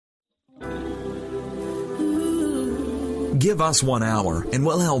Give us 1 hour and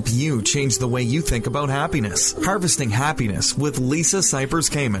we'll help you change the way you think about happiness. Harvesting Happiness with Lisa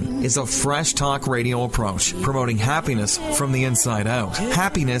Cypers-Kamen is a fresh talk radio approach promoting happiness from the inside out.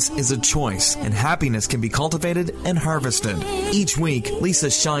 Happiness is a choice, and happiness can be cultivated and harvested. Each week,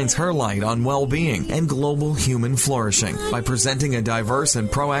 Lisa shines her light on well-being and global human flourishing by presenting a diverse and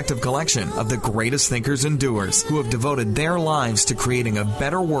proactive collection of the greatest thinkers and doers who have devoted their lives to creating a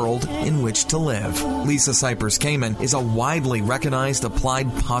better world in which to live. Lisa Cypers-Kamen is a widely recognized applied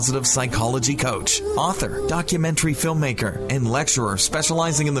positive psychology coach, author, documentary filmmaker, and lecturer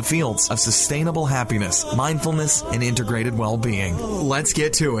specializing in the fields of sustainable happiness, mindfulness, and integrated well-being. Let's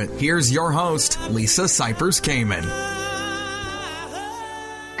get to it. Here's your host, Lisa Cypers-Kamen.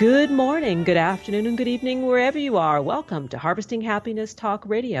 Good morning, good afternoon, and good evening, wherever you are. Welcome to Harvesting Happiness Talk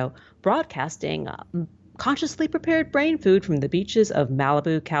Radio, broadcasting consciously prepared brain food from the beaches of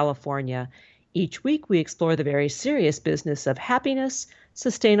Malibu, California. Each week, we explore the very serious business of happiness,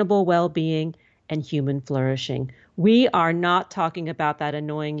 sustainable well-being, and human flourishing. We are not talking about that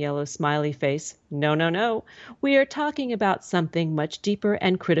annoying yellow smiley face. No, no, no. We are talking about something much deeper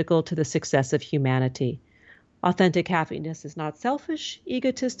and critical to the success of humanity. Authentic happiness is not selfish,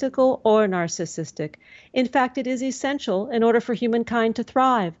 egotistical, or narcissistic. In fact, it is essential in order for humankind to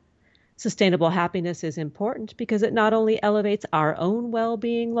thrive. Sustainable happiness is important because it not only elevates our own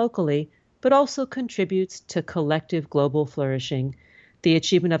well-being locally, but also contributes to collective global flourishing. The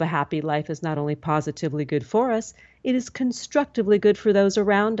achievement of a happy life is not only positively good for us, it is constructively good for those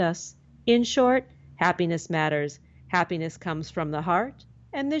around us. In short, happiness matters. Happiness comes from the heart,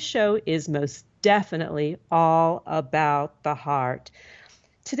 and this show is most definitely all about the heart.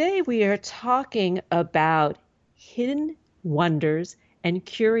 Today we are talking about hidden wonders and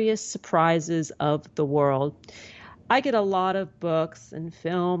curious surprises of the world. I get a lot of books and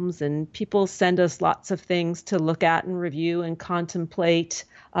films, and people send us lots of things to look at and review and contemplate,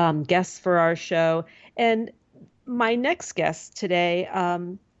 guests for our show. And my next guest today,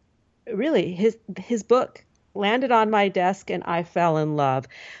 really, his book landed on my desk and I fell in love.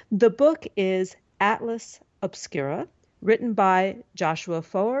 The book is Atlas Obscura, written by Joshua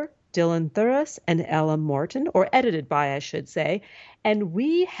Foer, Dylan Thuras, and Ella Morton, or edited by, I should say. And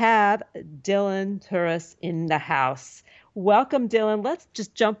we have Dylan Thuras in the house. Welcome, Dylan. Let's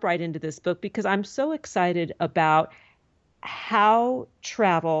just jump right into this book because I'm so excited about how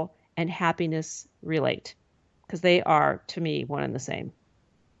travel and happiness relate, because they are, to me, one and the same.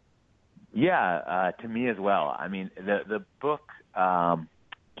 Yeah, to me as well. I mean, the book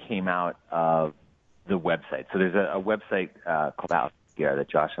came out of the website. So there's a website called Atlas Obscura that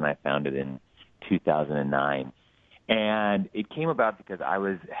Josh and I founded in 2009. And it came about because I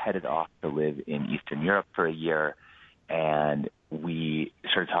was headed off to live in Eastern Europe for a year, and we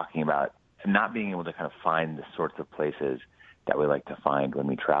started talking about not being able to kind of find the sorts of places that we like to find when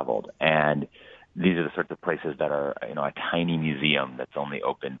we traveled. And these are the sorts of places that are, a tiny museum that's only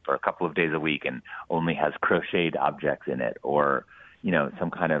open for a couple of days a week and only has crocheted objects in it, or some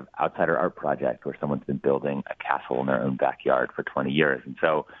kind of outsider art project where someone's been building a castle in their own backyard for 20 years. And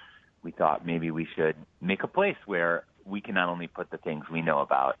so we thought maybe we should make a place where we can not only put the things we know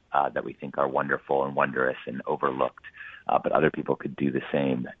about that we think are wonderful and wondrous and overlooked, but other people could do the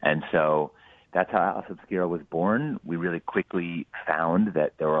same. And so that's how Atlas Obscura was born. We really quickly found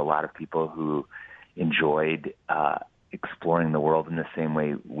that there were a lot of people who enjoyed exploring the world in the same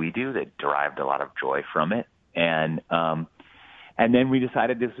way we do, that derived a lot of joy from it. And then we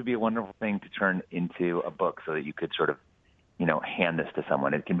decided this would be a wonderful thing to turn into a book so that you could sort of, hand this to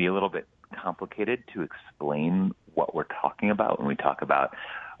someone. It can be a little bit complicated to explain what we're talking about when we talk about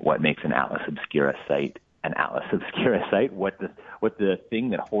what makes an Atlas Obscura site an Atlas Obscura site, what the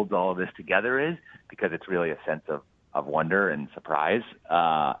thing that holds all of this together is, because it's really a sense of wonder and surprise.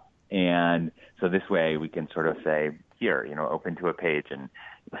 And so this way we can sort of say, here, open to a page, and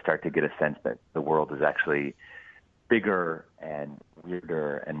you'll start to get a sense that the world is actually bigger and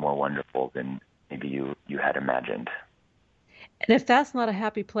weirder and more wonderful than maybe you had imagined. And if that's not a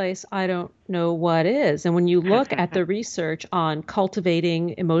happy place, I don't know what is. And when you look at the research on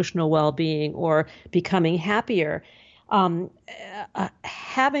cultivating emotional well-being or becoming happier, having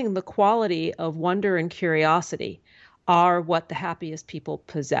the quality of wonder and curiosity are what the happiest people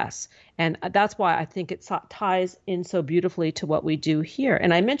possess. And that's why I think it ties in so beautifully to what we do here.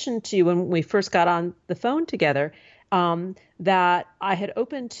 And I mentioned to you when we first got on the phone together that I had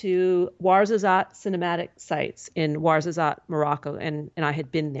opened to Ouarzazate cinematic sites in Ouarzazate, Morocco, and I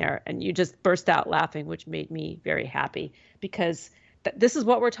had been there. And you just burst out laughing, which made me very happy, because this is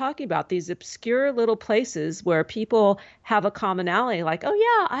what we're talking about, these obscure little places where people have a commonality, like, oh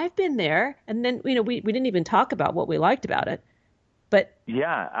yeah, I've been there. And then, we didn't even talk about what we liked about it. But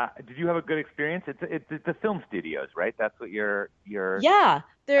yeah, did you have a good experience? It's the film studios, right? That's what you're yeah,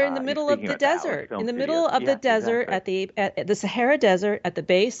 they're in the middle of the about desert, in the middle of the desert, exactly. At the Sahara Desert, at the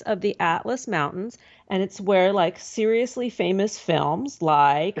base of the Atlas Mountains, and it's where like seriously famous films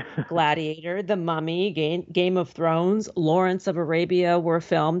like Gladiator, The Mummy, Game of Thrones, Lawrence of Arabia were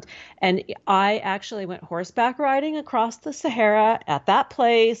filmed. And I actually went horseback riding across the Sahara at that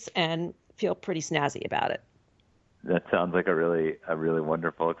place and feel pretty snazzy about it. That sounds like a really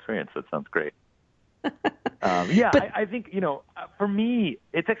wonderful experience. That sounds great. I think, for me,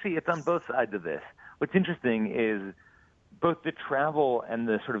 it's on both sides of this. What's interesting is both the travel and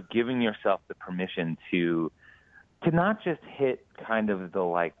the sort of giving yourself the permission to not just hit kind of the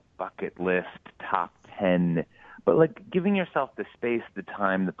like bucket list top 10, but like giving yourself the space, the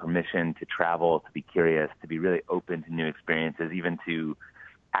time, the permission to travel, to be curious, to be really open to new experiences, even to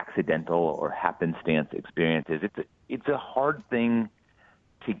accidental or happenstance experiences. It's a hard thing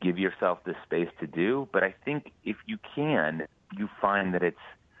to give yourself the space to do, but I think if you can, you find that it's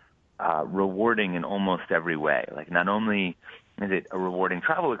rewarding in almost every way. Like not only is it a rewarding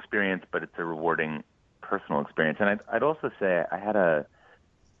travel experience, but it's a rewarding personal experience. And I'd also say I had a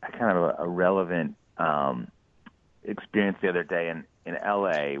kind of a relevant experience the other day in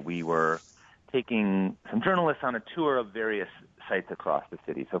LA. We were taking some journalists on a tour of various sites across the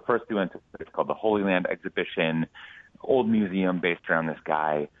city. So first we went to what's called the Holy Land Exhibition, old museum based around this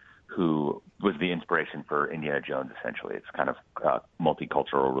guy who was the inspiration for Indiana Jones, essentially. It's kind of a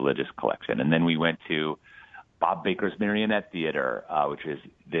multicultural religious collection. And then we went to Bob Baker's Marionette Theater, which is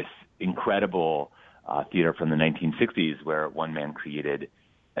this incredible theater from the 1960s where one man created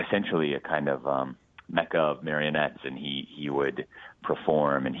essentially a kind of mecca of marionettes, and he would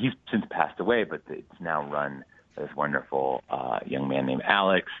perform. And he's since passed away, but it's now run by this wonderful young man named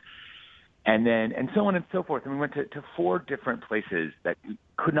Alex. And so on and so forth. And we went to 4 different places that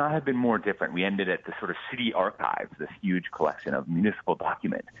could not have been more different. We ended at the sort of city archives, this huge collection of municipal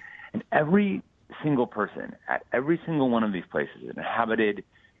documents. And every single person at every single one of these places inhabited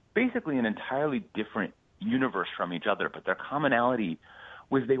basically an entirely different universe from each other. But their commonality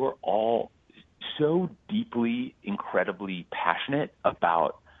was they were all so deeply, incredibly passionate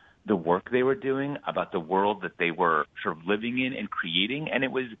about the work they were doing, about the world that they were sort of living in and creating. And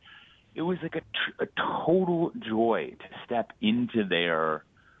it was like a total joy to step into their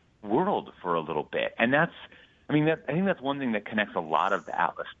world for a little bit. And I think that's one thing that connects a lot of the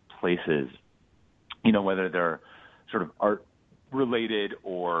Atlas places, whether they're sort of art related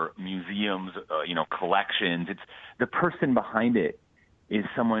or museums, collections. It's the person behind it is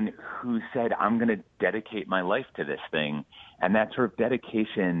someone who said, I'm going to dedicate my life to this thing. And that sort of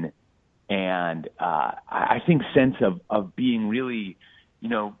dedication and I think sense of being really,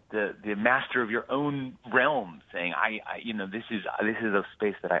 the master of your own realm, saying, this is a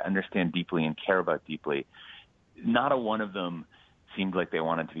space that I understand deeply and care about deeply. Not a one of them seemed like they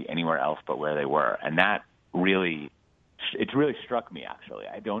wanted to be anywhere else but where they were. And that really struck me, actually.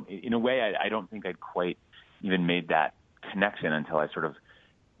 I don't think I'd quite even made that connection until I sort of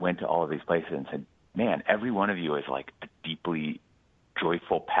went to all of these places and said, man, every one of you is like a deeply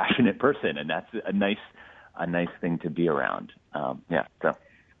joyful, passionate person. And that's a nice thing to be around. So.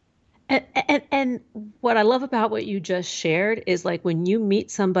 And what I love about what you just shared is like when you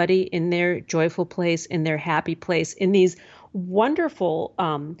meet somebody in their joyful place, in their happy place, in these wonderful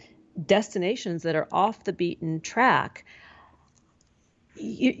destinations that are off the beaten track,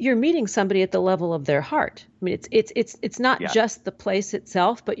 you're meeting somebody at the level of their heart. I mean, it's not just the place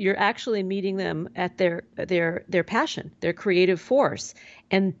itself, but you're actually meeting them at their passion, their creative force.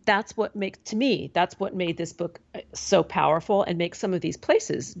 And that's what made this book so powerful and makes some of these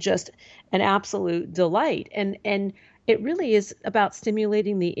places just an absolute delight. And it really is about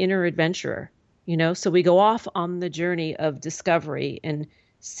stimulating the inner adventurer, so we go off on the journey of discovery and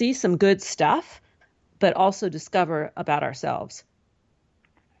see some good stuff, but also discover about ourselves.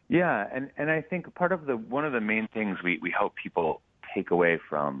 Yeah, and I think one of the main things we hope people take away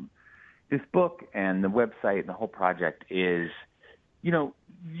from this book and the website and the whole project is,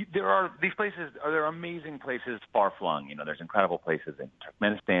 there are these places, there are amazing places far flung. There's incredible places in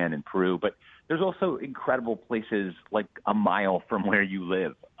Turkmenistan and Peru, but there's also incredible places like a mile from where you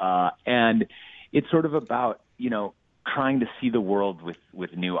live. And it's sort of about, trying to see the world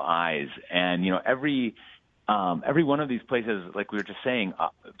with new eyes. And, every one of these places, like we were just saying,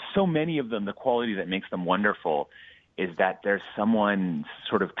 so many of them, the quality that makes them wonderful is that there's someone's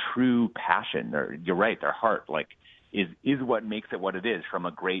sort of true passion. You're right, their heart, like is what makes it what it is, from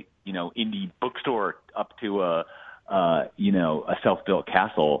a great, indie bookstore up to a self-built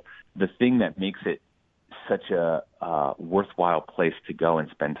castle. The thing that makes it such a worthwhile place to go and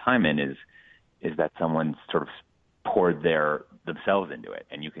spend time in is that someone sort of poured themselves into it,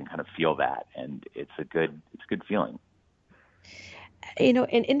 and you can kind of feel that, and it's a good feeling.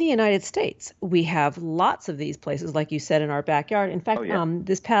 In the United States, we have lots of these places, like you said, in our backyard. In fact,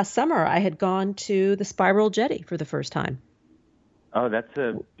 this past summer, I had gone to the Spiral Jetty for the first time. Oh, that's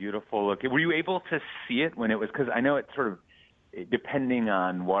a beautiful look. Were you able to see it when it was, because I know it's sort of, depending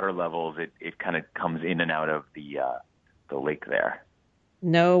on water levels, it kind of comes in and out of the lake there.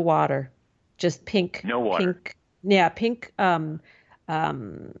 No water, just pink. No water. Pink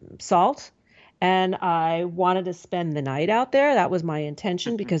salt. And I wanted to spend the night out there. That was my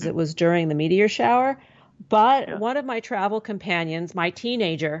intention because it was during the meteor shower. But one of my travel companions, my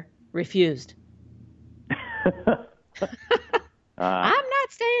teenager, refused. I'm not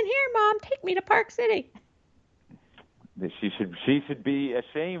staying here, Mom. Take me to Park City. She should be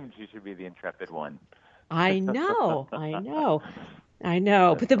ashamed. She should be the intrepid one. I know. But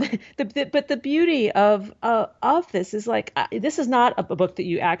the beauty of this is, like, this is not a book that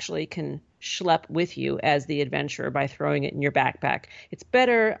you actually can schlep with you as the adventurer by throwing it in your backpack. It's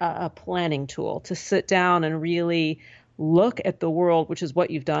better a planning tool to sit down and really look at the world, which is what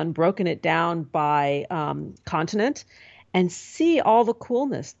you've done, broken it down by continent, and see all the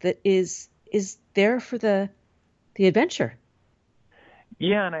coolness that is there for the adventure.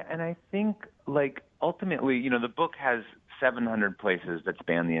 Yeah, and I think, like, ultimately, the book has 700 places that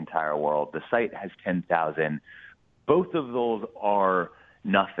span the entire world. The site has 10,000. Both of those are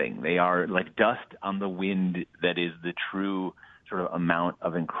nothing. They are like dust on the wind that is the true sort of amount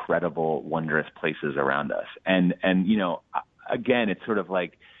of incredible, wondrous places around us. And again, it's sort of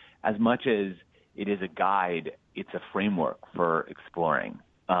like, as much as it is a guide, it's a framework for exploring.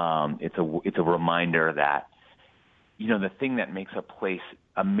 It's a reminder that, the thing that makes a place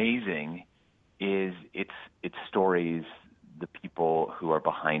amazing is its stories, the people who are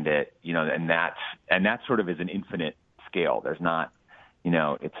behind it, and that sort of is an infinite scale. There's not,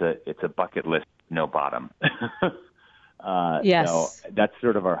 it's a bucket list, no bottom. Yes. So that's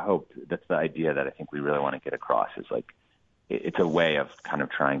sort of our hope. That's the idea that I think we really want to get across, is like, it's a way of kind of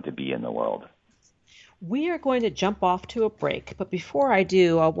trying to be in the world. We are going to jump off to a break, but before I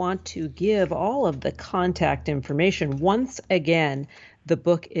do, I want to give all of the contact information. Once again, the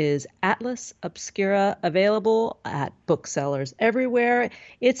book is Atlas Obscura, available at booksellers everywhere.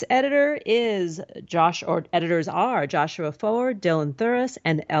 Its editors are Joshua Ford, Dylan Thuras,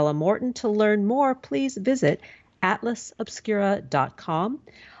 and Ella Morton. To learn more, please visit atlasobscura.com.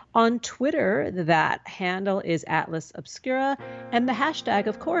 On Twitter, that handle is Atlas Obscura, and the hashtag,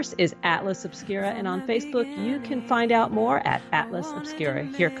 of course, is Atlas Obscura. And on Facebook, you can find out more at Atlas Obscura.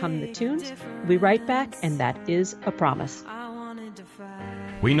 Here come the tunes. We'll be right back, and that is a promise.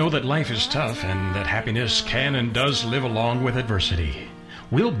 We know that life is tough and that happiness can and does live along with adversity.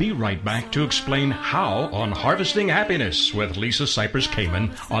 We'll be right back to explain how on Harvesting Happiness with Lisa Cypers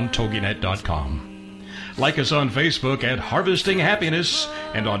Kamen on TogiNet.com. Like us on Facebook at Harvesting Happiness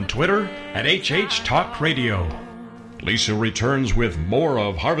and on Twitter at HH Talk Radio. Lisa returns with more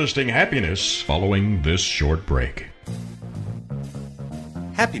of Harvesting Happiness following this short break.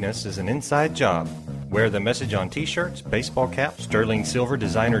 Happiness is an inside job. Wear the message on t-shirts, baseball caps, sterling silver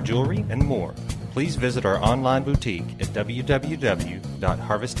designer jewelry, and more. Please visit our online boutique at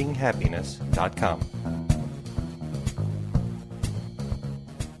www.harvestinghappiness.com.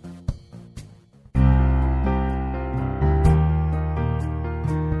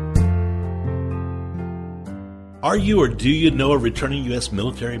 Are you or do you know a returning U.S.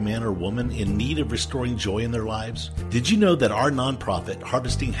 military man or woman in need of restoring joy in their lives? Did you know that our nonprofit,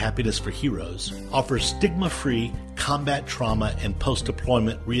 Harvesting Happiness for Heroes, offers stigma-free combat trauma and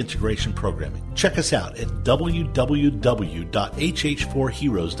post-deployment reintegration programming? Check us out at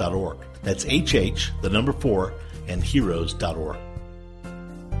www.hh4heroes.org. That's HH, the number 4, and heroes.org.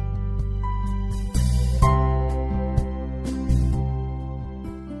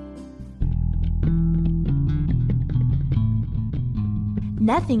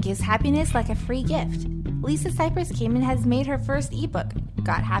 Nothing gives happiness like a free gift. Lisa Cypers Kamen has made her first ebook,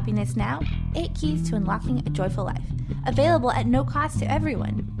 Got Happiness Now? 8 Keys to Unlocking a Joyful Life, available at no cost to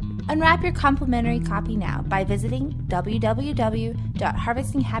everyone. Unwrap your complimentary copy now by visiting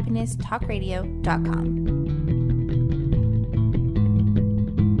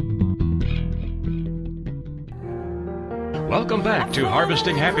Welcome back to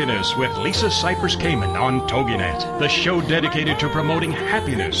Harvesting Happiness with Lisa Cypers Kamen on TogiNet, the show dedicated to promoting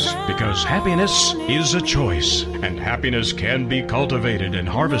happiness, because happiness is a choice, and happiness can be cultivated and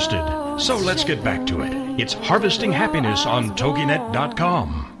harvested. So let's get back to it. It's Harvesting Happiness on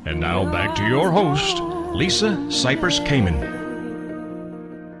TogiNet.com. And now back to your host, Lisa Cypers Kamen.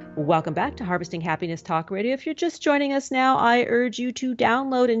 Welcome back to Harvesting Happiness Talk Radio. If you're just joining us now, I urge you to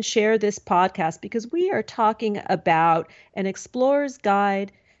download and share this podcast because we are talking about an explorer's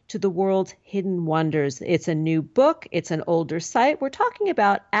guide to the world's hidden wonders. It's a new book. It's an older site. We're talking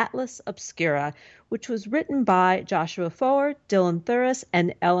about Atlas Obscura, which was written by Joshua Foer, Dylan Thuras,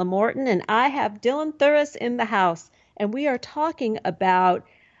 and Ella Morton. And I have Dylan Thuras in the house, and we are talking about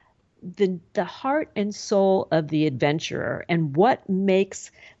the heart and soul of the adventurer and what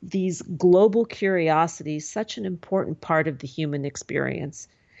makes these global curiosities such an important part of the human experience.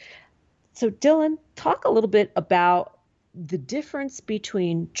 So Dylan, talk a little bit about the difference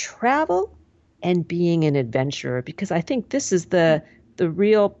between travel and being an adventurer, because I think this is the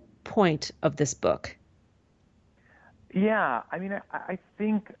real point of this book. Yeah, I mean, I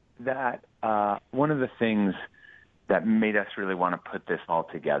think that one of the things that made us really want to put this all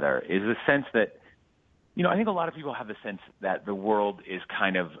together is the sense that, I think a lot of people have the sense that the world is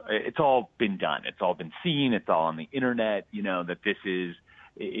kind of, it's all been done. It's all been seen. It's all on the internet, that this is,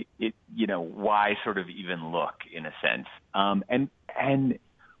 why sort of even look in a sense. And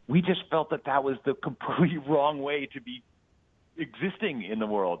we just felt that was the completely wrong way to be existing in the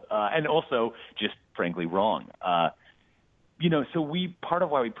world. And also just frankly wrong. So part of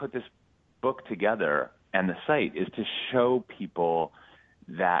why we put this book together and the site is to show people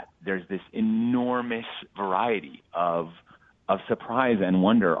that there's this enormous variety of surprise and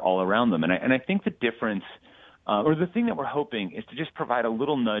wonder all around them. And I think the difference, or the thing that we're hoping, is to just provide a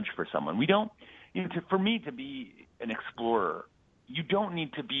little nudge for someone. We don't, for me to be an explorer, you don't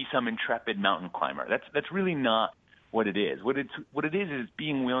need to be some intrepid mountain climber. That's really not what it is. What it is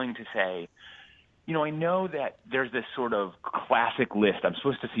being willing to say, I know that there's this sort of classic list. I'm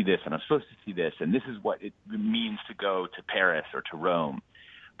supposed to see this, and I'm supposed to see this, and this is what it means to go to Paris or to Rome.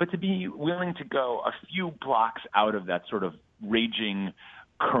 But to be willing to go a few blocks out of that sort of raging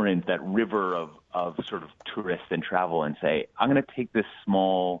current, that river of sort of tourists and travel, and say, I'm going to take this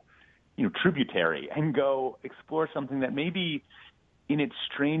small, tributary and go explore something that maybe in its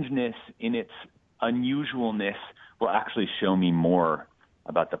strangeness, in its unusualness, will actually show me more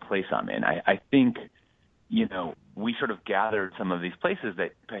about the place I'm in. I think, we sort of gathered some of these places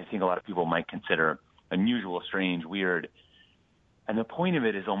that I think a lot of people might consider unusual, strange, weird. And the point of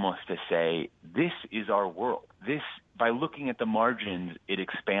it is almost to say, this is our world. This, by looking at the margins, it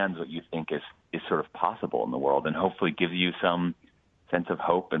expands what you think is sort of possible in the world, and hopefully gives you some sense of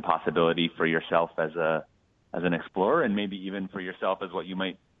hope and possibility for yourself as an explorer, and maybe even for yourself as what you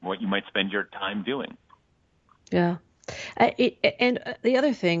might spend your time doing. Yeah. And the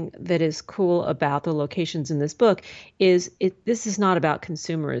other thing that is cool about the locations in this book is this is not about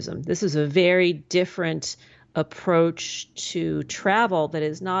consumerism. This is a very different approach to travel that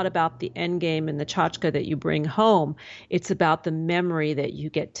is not about the end game and the tchotchke that you bring home. It's about the memory that you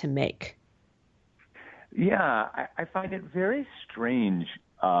get to make. Yeah, I find it very strange,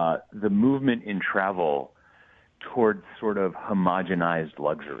 the movement in travel towards sort of homogenized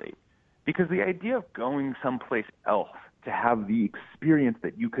luxury. Because the idea of going someplace else to have the experience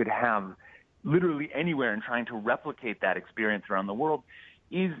that you could have literally anywhere and trying to replicate that experience around the world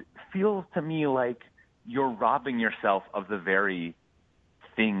feels to me like you're robbing yourself of the very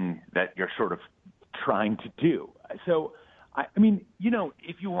thing that you're sort of trying to do. So, I mean,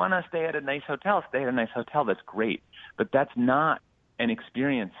 if you want to stay at a nice hotel, stay at a nice hotel. That's great. But that's not an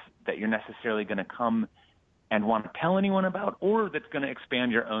experience that you're necessarily going to come and want to tell anyone about, or that's going to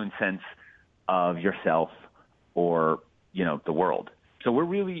expand your own sense of yourself or, the world. So we're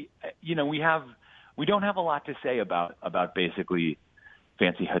really, we don't have a lot to say about basically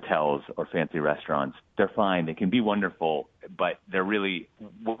fancy hotels or fancy restaurants. They're fine. They can be wonderful, but they're really,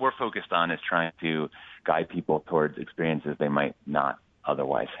 what we're focused on is trying to guide people towards experiences they might not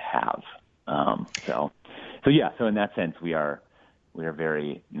otherwise have. So in that sense, we are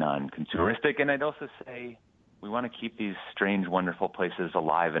very non-consumeristic. And I'd also say we want to keep these strange, wonderful places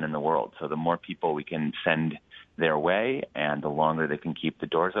alive and in the world. So the more people we can send their way and the longer they can keep the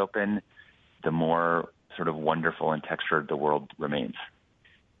doors open, the more sort of wonderful and textured the world remains.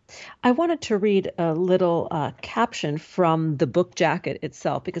 I wanted to read a little caption from the book jacket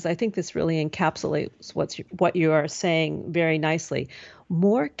itself, because I think this really encapsulates what you are saying very nicely.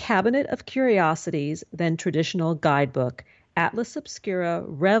 More cabinet of curiosities than traditional guidebook, Atlas Obscura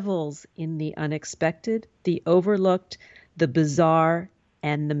revels in the unexpected, the overlooked, the bizarre,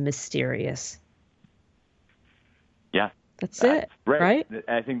 and the mysterious. Yeah. That's it, right?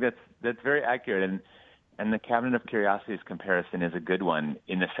 I think that's very accurate. And the Cabinet of Curiosities comparison is a good one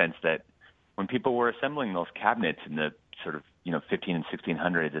in the sense that when people were assembling those cabinets in the sort of, 15 and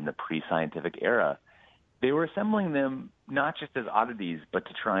 1600s in the pre-scientific era, they were assembling them not just as oddities, but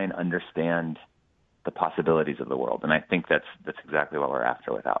to try and understand the possibilities of the world. And I think that's exactly what we're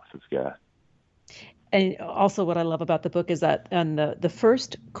after with Atlas Obscura. And also what I love about the book is that on the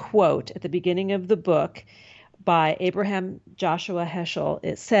first quote at the beginning of the book by Abraham Joshua Heschel,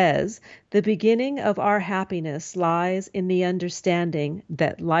 it says, "The beginning of our happiness lies in the understanding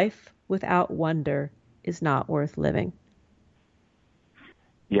that life without wonder is not worth living."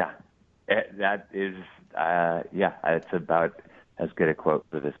 Yeah, that is, it's about as good a quote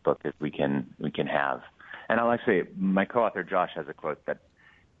for this book as we can have. And I'll actually, my co-author Josh has a quote that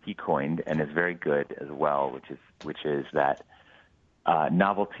he coined and is very good as well, which is that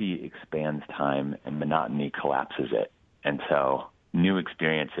novelty expands time and monotony collapses it. And so new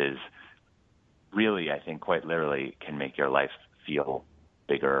experiences really, I think quite literally, can make your life feel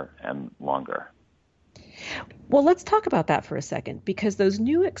bigger and longer. Well, let's talk about that for a second, because those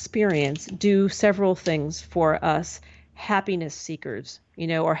new experiences do several things for us happiness seekers,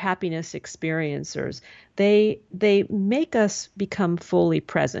 or happiness experiencers. They make us become fully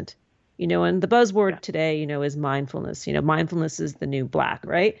present, and the buzzword today, is mindfulness. Mindfulness is the new black,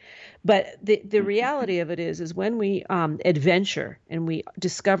 right? But the reality of it is when we adventure and we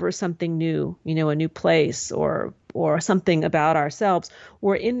discover something new, a new place or something about ourselves,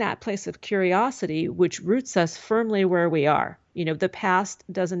 we're in that place of curiosity, which roots us firmly where we are. The past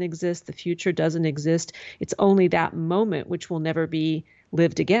doesn't exist. The future doesn't exist. It's only that moment which will never be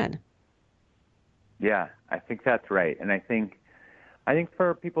lived again. Yeah, I think that's right. And I think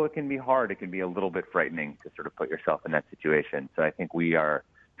for people it can be hard. It can be a little bit frightening to sort of put yourself in that situation. So I think we are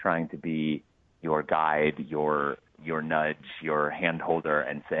trying to be your guide, your nudge, your hand holder,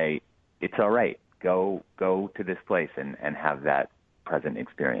 and say, it's all right. Go to this place and have that present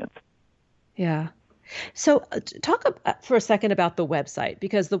experience. Yeah. So talk for a second about the website,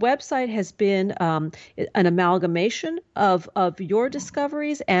 because the website has been an amalgamation of your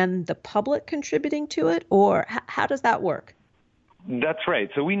discoveries and the public contributing to it, or how does that work? That's right.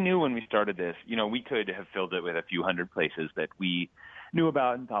 So we knew when we started this, we could have filled it with a few hundred places that we knew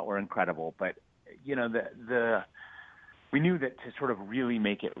about and thought were incredible. But, we knew that to sort of really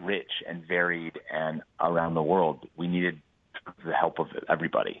make it rich and varied and around the world, we needed the help of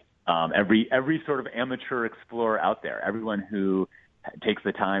everybody. Every sort of amateur explorer out there, everyone who takes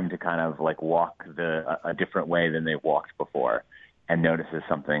the time to kind of like walk a different way than they've walked before and notices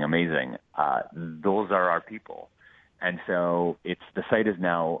something amazing. Those are our people. And so the site is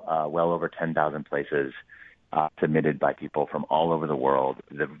now well over 10,000 places submitted by people from all over the world.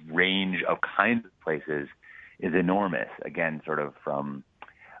 The range of kinds of places is enormous. Again, sort of from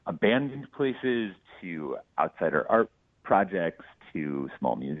abandoned places to outsider art projects to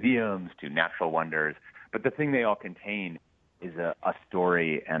small museums to natural wonders. But the thing they all contain is a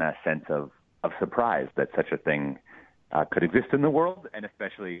story and a sense of surprise that such a thing could exist in the world, and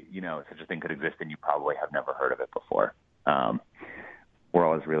especially, such a thing could exist and you probably have never heard of it before. We're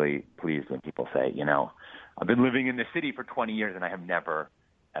always really pleased when people say, I've been living in the city for 20 years and I have never,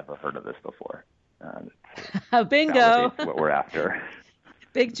 ever heard of this before. Bingo. What we're after.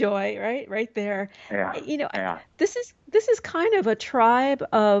 Big joy, right? Right there. Yeah. Yeah. This is kind of a tribe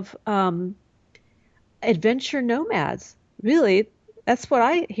of adventure nomads. Really, that's what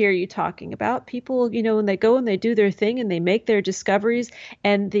I hear you talking about. People, when they go and they do their thing and they make their discoveries,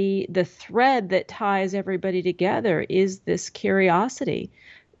 and the thread that ties everybody together is this curiosity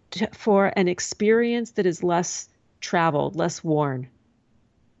for an experience that is less traveled, less worn.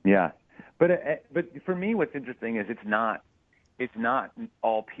 Yeah. But for me, what's interesting is it's not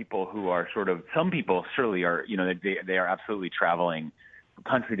all people who are sort of, some people surely are, they are absolutely traveling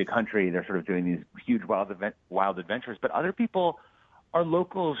country to country. They're sort of doing these huge wild adventures. But other people are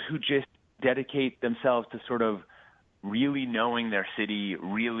locals who just dedicate themselves to sort of really knowing their city,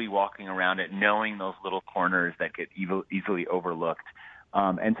 really walking around it, knowing those little corners that get easily overlooked.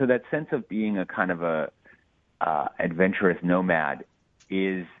 And so that sense of being a kind of a adventurous nomad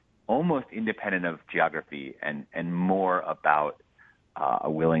is almost independent of geography and more about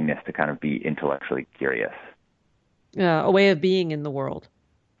a willingness to kind of be intellectually curious. A way of being in the world.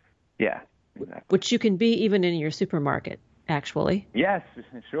 Yeah, exactly. Which you can be even in your supermarket, actually. Yes,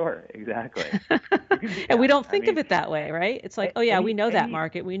 sure, exactly. And we don't think of it that way, right? It's like, we know that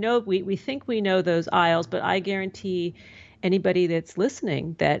market. We know we think we know those aisles, but I guarantee anybody that's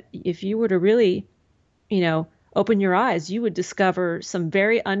listening that if you were to really, open your eyes, you would discover some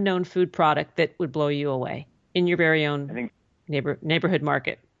very unknown food product that would blow you away in your very own neighborhood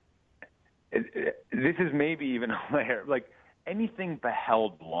market. This is maybe even like anything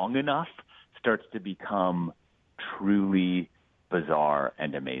beheld long enough starts to become truly bizarre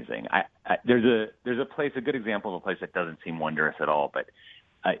and amazing. There's a place, a good example of a place that doesn't seem wondrous at all, but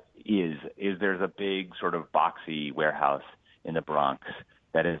is there's a big sort of boxy warehouse in the Bronx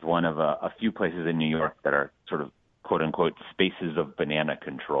that is one of a few places in New York that are sort of quote unquote spaces of banana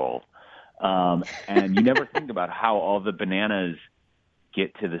control. And you never think about how all the bananas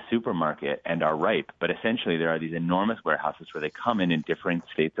get to the supermarket and are ripe. But essentially there are these enormous warehouses where they come in different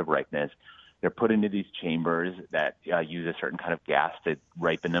states of ripeness. They're put into these chambers that use a certain kind of gas to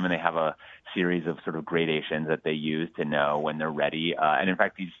ripen them, and they have a series of sort of gradations that they use to know when they're ready. And in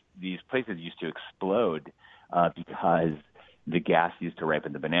fact, these places used to explode because the gas used to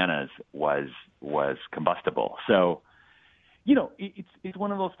ripen the bananas was combustible. So, you know, it's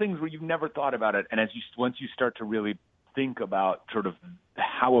one of those things where you've never thought about it, and once you start to really think about sort of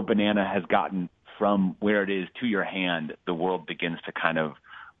how a banana has gotten from where it is to your hand, the world begins to kind of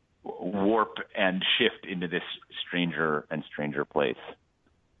warp and shift into this stranger and stranger place.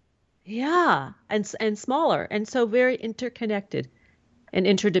 Yeah, and smaller, and so very interconnected and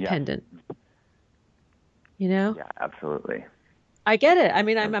interdependent. Yeah. You know? Yeah, absolutely. I get it. I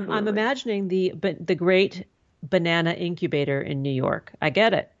mean, I'm imagining the great banana incubator in New York. I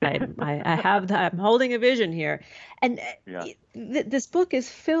get it. I'm holding a vision here. And this book is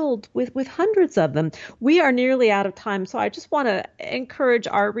filled with hundreds of them. We are nearly out of time, so I just want to encourage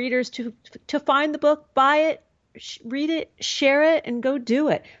our readers to find the book, buy it, read it, share it, and go do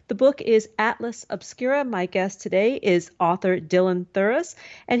it. The book is Atlas Obscura. My guest today is author Dylan Thuras,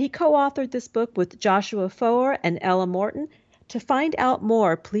 and he co-authored this book with Joshua Foer and Ella Morton. To find out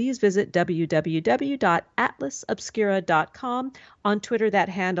more, please visit www.atlasobscura.com. On Twitter, that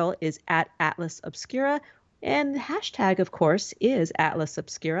handle is @AtlasObscura. And the hashtag, of course, is Atlas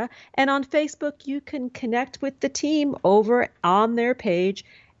Obscura. And on Facebook, you can connect with the team over on their page,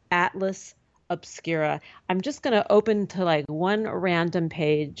 Atlas Obscura. I'm just going to open to like one random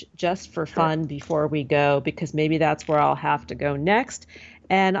page just for fun before we go, because maybe that's where I'll have to go next.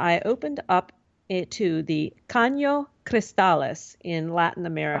 And I opened up to the Caño Cristales in Latin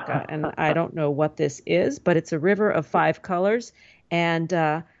America. And I don't know what this is, but it's a river of 5 colors. And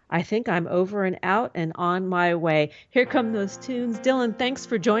I think I'm over and out and on my way. Here come those tunes. Dylan, thanks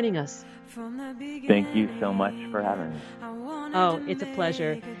for joining us. Thank you so much for having me. Oh, it's a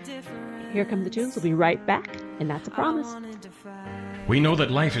pleasure. Here come the tunes. We'll be right back, and that's a promise. We know that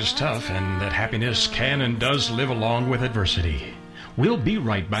life is tough and that happiness can and does live along with adversity. We'll be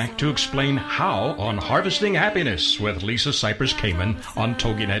right back to explain how on Harvesting Happiness with Lisa Cypers Kamen on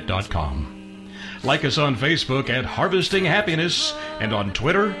TogiNet.com. Like us on Facebook at Harvesting Happiness and on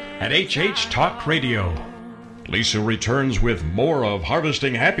Twitter at HH Talk Radio. Lisa returns with more of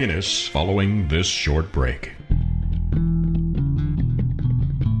Harvesting Happiness following this short break.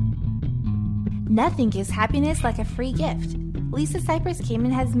 Nothing gives happiness like a free gift. Lisa Cypers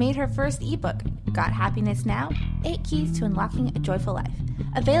Kamen has made her first ebook, Got Happiness Now? 8 Keys to Unlocking a Joyful Life,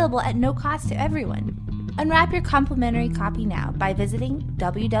 available at no cost to everyone. Unwrap your complimentary copy now by visiting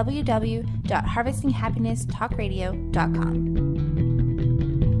www.harvestinghappinesstalkradio.com.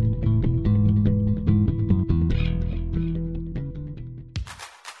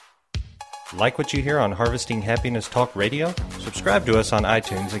 Like what you hear on Harvesting Happiness Talk Radio? Subscribe to us on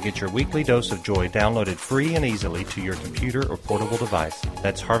iTunes and get your weekly dose of joy downloaded free and easily to your computer or portable device.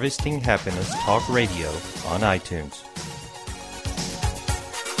 That's Harvesting Happiness Talk Radio on iTunes.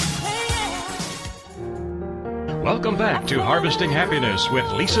 Welcome back to Harvesting Happiness with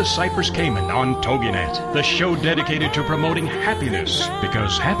Lisa Cypers Kamen on TogiNet, the show dedicated to promoting happiness,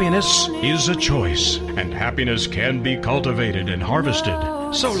 because happiness is a choice, and happiness can be cultivated and harvested.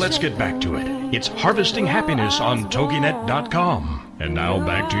 So let's get back to it. It's Harvesting Happiness on TogiNet.com. And now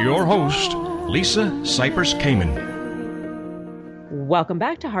back to your host, Lisa Cypers Kamen. Welcome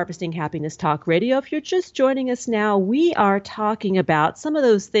back to Harvesting Happiness Talk Radio. If you're just joining us now, we are talking about some of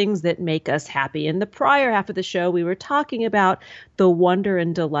those things that make us happy. In the prior half of the show, we were talking about the wonder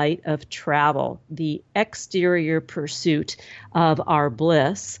and delight of travel, the exterior pursuit of our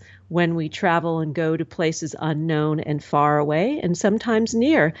bliss when we travel and go to places unknown and far away and sometimes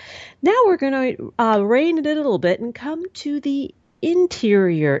near. Now we're going to rein it in a little bit and come to the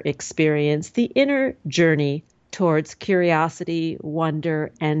interior experience, the inner journey towards curiosity,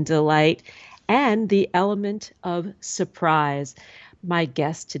 wonder, and delight, and the element of surprise. My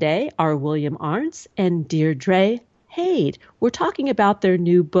guests today are William Arntz and Dierdre Hade. We're talking about their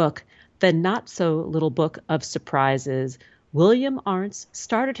new book, The Not-So-Little Book of Surprises. William Arntz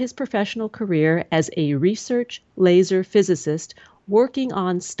started his professional career as a research laser physicist working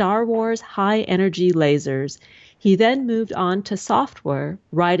on Star Wars high-energy lasers. He then moved on to software,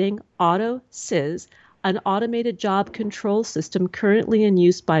 writing AutoSys, an automated job control system currently in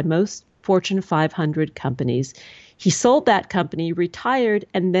use by most Fortune 500 companies. He sold that company, retired,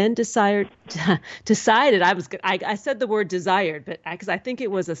 and then decided. I said the word desired, but because I think it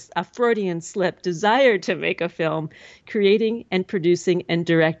was a Freudian slip. Desired to make a film, creating and producing and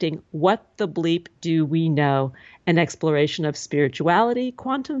directing What the Bleep Do We Know? An exploration of spirituality,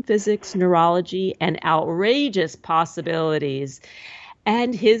 quantum physics, neurology, and outrageous possibilities.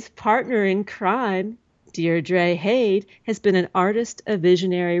 And his partner in crime, Dierdre Hade, has been an artist, a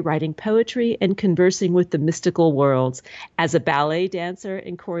visionary, writing poetry and conversing with the mystical worlds. As a ballet dancer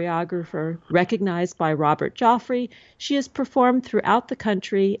and choreographer recognized by Robert Joffrey, she has performed throughout the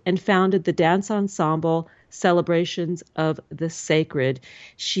country and founded the dance ensemble Celebrations of the Sacred.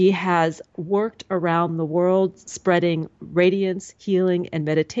 She has worked around the world spreading radiance, healing, and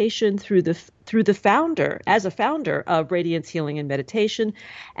meditation through the founder of Radiance Healing and Meditation.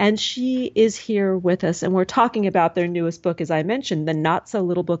 And she is here with us, and we're talking about their newest book, as I mentioned, The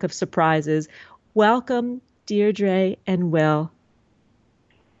Not-So-Little Book of Surprises. Welcome, Dierdre and Will.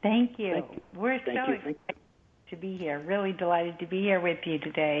 Thank you. We're so excited to be here. Really delighted to be here with you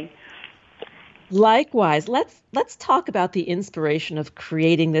today. Likewise, let's talk about the inspiration of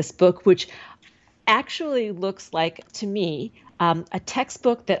creating this book, which actually looks like, to me, a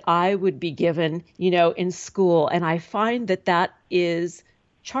textbook that I would be given, in school. And I find that is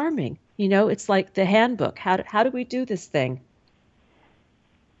charming. It's like the handbook. How do we do this thing?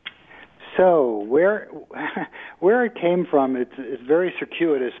 So where it came from, it's a very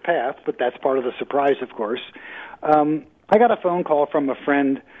circuitous path, but that's part of the surprise, of course. I got a phone call from a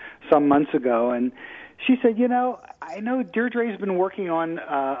friend some months ago, and she said, I know Dierdre's been working on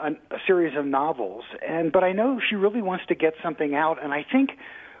a series of novels, but I know she really wants to get something out, and I think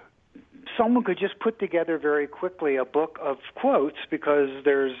someone could just put together very quickly a book of quotes, because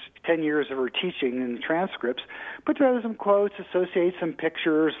there's 10 years of her teaching in the transcripts, put together some quotes, associate some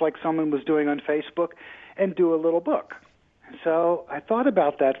pictures like someone was doing on Facebook, and do a little book. So I thought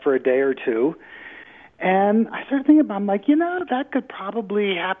about that for a day or two, and I started thinking about, I'm like, that could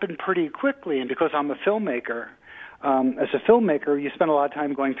probably happen pretty quickly. And because I'm a filmmaker, as a filmmaker, you spend a lot of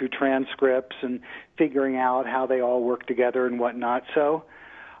time going through transcripts and figuring out how they all work together and whatnot. So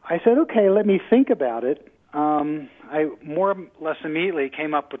I said, okay, let me think about it. I more or less immediately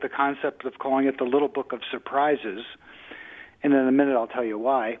came up with the concept of calling it the Little Book of Surprises. And in a minute, I'll tell you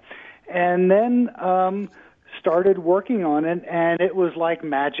why. And then started working on it, and it was like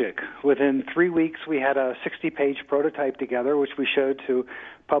magic. Within 3 weeks, we had a 60-page prototype together, which we showed to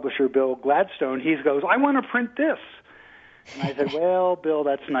publisher Bill Gladstone. He goes, I want to print this. And I said, well, Bill,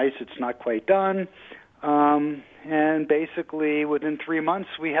 that's nice. It's not quite done. And basically, within 3 months,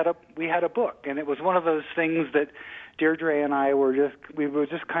 we had a book. And it was one of those things that Dierdre and I would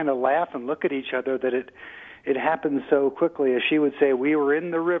just kind of laugh and look at each other that it happened so quickly. As she would say, we were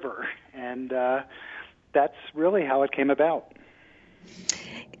in the river. And that's really how it came about.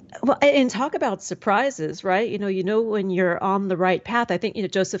 Well, and talk about surprises, right? When you're on the right path. I think,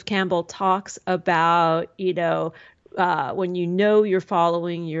 Joseph Campbell talks about, when you're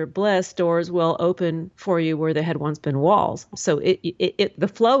following your bliss, doors will open for you where there had once been walls. So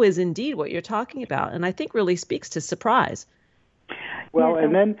the flow is indeed what you're talking about, and I think really speaks to surprise. Well,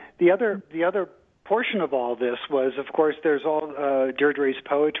 and then the other portion of all this was, of course, there's all Dierdre's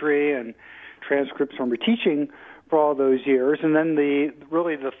poetry and transcripts from her teaching for all those years, and then the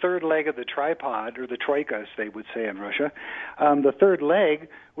third leg of the tripod, or the troika, as they would say in Russia, the third leg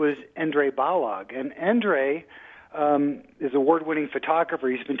was Endre Balog, and Endre is an award-winning photographer.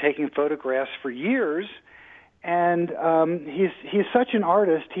 He's been taking photographs for years, and he's such an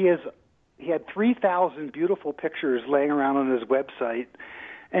artist. He had 3,000 beautiful pictures laying around on his website,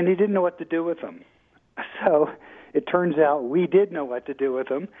 and he didn't know what to do with them. So it turns out we did know what to do with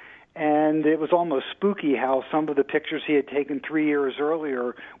them. And it was almost spooky how some of the pictures he had taken 3 years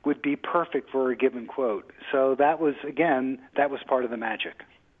earlier would be perfect for a given quote. So that was part of the magic.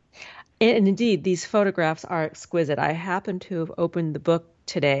 And indeed, these photographs are exquisite. I happen to have opened the book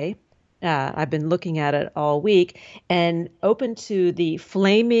today. I've been looking at it all week, and opened to the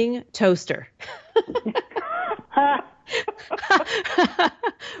flaming toaster,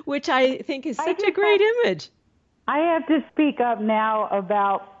 which I think is such a great image. I have to speak up now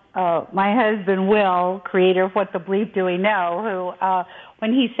about my husband, Will, creator of What the Bleep Do We Know, who,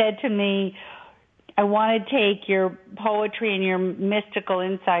 when he said to me, I want to take your poetry and your mystical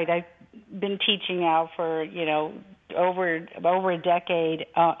insight, been teaching now for, over a decade,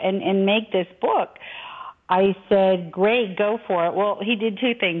 and make this book, I said, great, go for it. Well, he did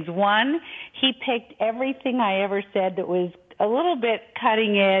two things. One, he picked everything I ever said that was a little bit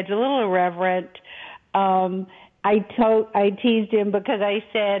cutting edge, a little irreverent. I teased him because I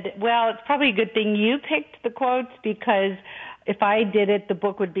said, well, it's probably a good thing you picked the quotes, because if I did it, the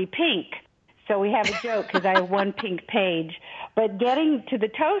book would be pink. So we have a joke because I have one pink page. But getting to the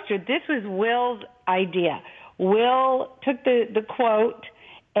toaster, this was Will's idea. Will took the quote,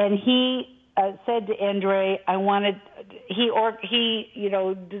 and he said to Dierdre, he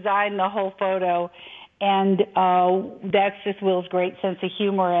designed the whole photo, and that's just Will's great sense of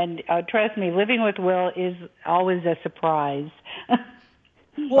humor. And trust me, living with Will is always a surprise.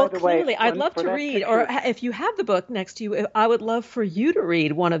 Well, clearly, I'd love to read, or if you have the book next to you, I would love for you to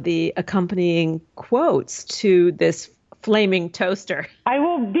read one of the accompanying quotes to this flaming toaster. I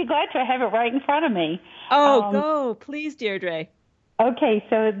will be glad to have it right in front of me. Oh, go, please, Dierdre. Okay,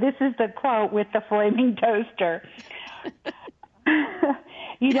 so this is the quote with the flaming toaster.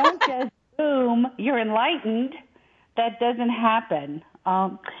 You don't just boom, you're enlightened. That doesn't happen.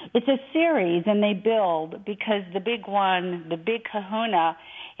 It's a series, and they build, because the big one, the big kahuna,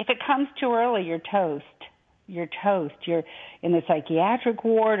 if it comes too early, you're toast. You're toast. You're in the psychiatric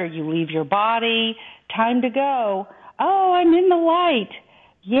ward, or you leave your body. Time to go. Oh, I'm in the light.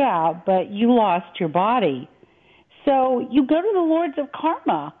 Yeah, but you lost your body. So you go to the Lords of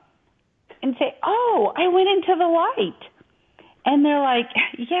Karma and say, oh, I went into the light. And they're like,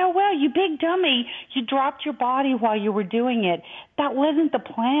 yeah, well, you big dummy, you dropped your body while you were doing it. That wasn't the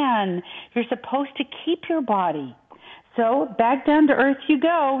plan. You're supposed to keep your body. So back down to earth you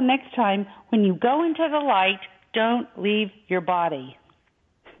go. Next time, when you go into the light, don't leave your body.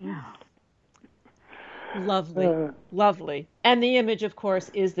 Yeah. Lovely, lovely. And the image, of course,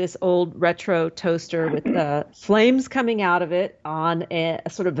 is this old retro toaster with flames coming out of it on a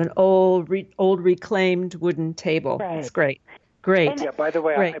sort of an old reclaimed wooden table. Right. It's great. Great. Yeah, by the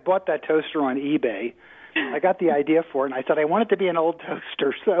way, Great. I bought that toaster on eBay. I got the idea for it, and I said I want it to be an old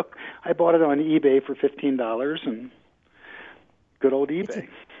toaster, so I bought it on eBay for $15, and good old eBay.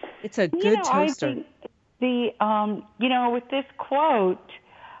 It's a good toaster. I think with this quote,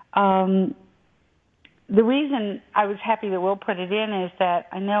 the reason I was happy that Will put it in is that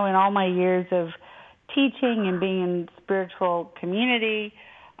I know in all my years of teaching and being in spiritual community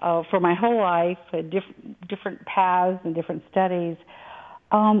for my whole life, different paths and different studies,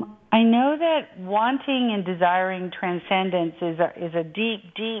 I know that wanting and desiring transcendence is a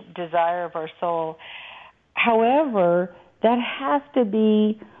deep, deep desire of our soul. However, that has to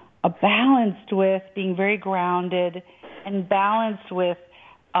be balanced with being very grounded and balanced with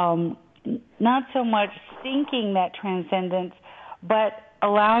not so much seeking that transcendence, but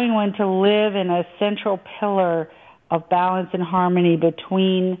allowing one to live in a central pillar of balance and harmony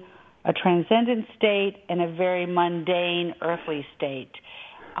between a transcendent state and a very mundane earthly state.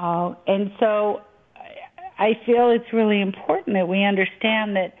 And so I feel it's really important that we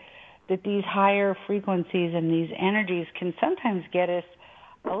understand that these higher frequencies and these energies can sometimes get us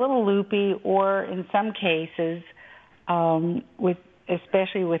a little loopy, or in some cases,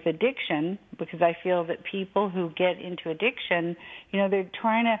 especially with addiction, because I feel that people who get into addiction, they're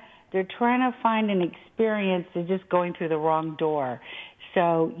trying to find an experience. They're just going through the wrong door,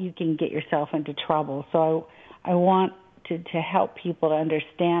 so you can get yourself into trouble. So I want to help people to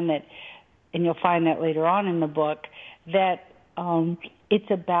understand that, and you'll find that later on in the book, that it's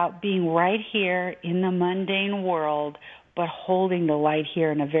about being right here in the mundane world, but holding the light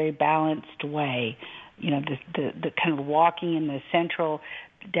here in a very balanced way. The kind of walking in the central,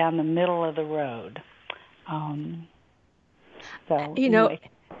 down the middle of the road. Anyway.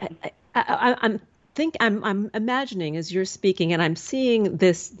 I'm imagining as you're speaking, and I'm seeing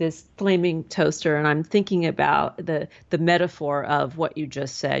this flaming toaster, and I'm thinking about the metaphor of what you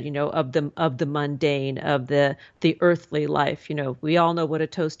just said, of the mundane, of the earthly life. We all know what a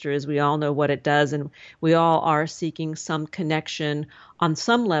toaster is, we all know what it does, and we all are seeking some connection on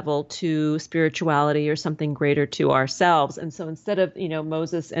some level to spirituality or something greater to ourselves. And so instead of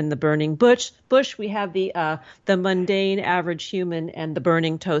Moses and the burning bush, we have the mundane average human and the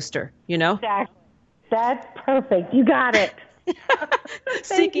burning toaster. Exactly. That's perfect. You got it.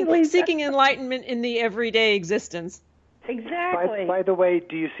 Seeking enlightenment in the everyday existence. Exactly. By the way,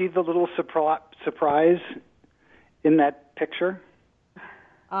 do you see the little surprise in that picture?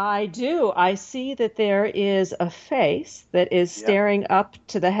 I do. I see that there is a face that is staring up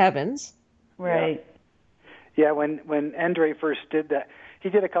to the heavens. Right. Yeah, when Dierdre first did that, he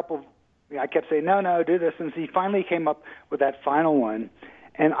did a couple. I kept saying, no, do this, and he finally came up with that final one.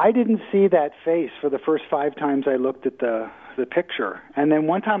 And I didn't see that face for the first 5 times I looked at the picture. And then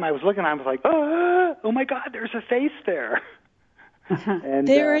one time I was looking, I was like, oh my God, there's a face there. And,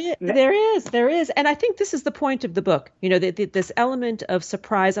 there is. And I think this is the point of the book, this element of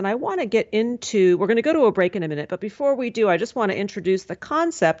surprise. And I want to get into, we're going to go to a break in a minute, but before we do, I just want to introduce the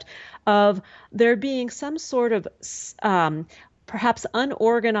concept of there being some sort of perhaps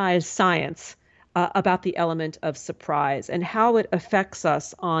unorganized science about the element of surprise and how it affects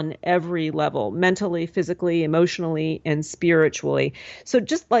us on every level, mentally, physically, emotionally, and spiritually. So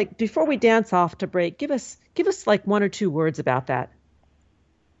just like before we dance off to break, give us like 1 or 2 words about that.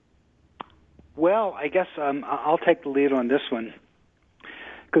 Well, I guess I'll take the lead on this one,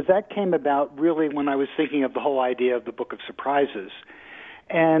 because that came about really when I was thinking of the whole idea of the Book of Surprises.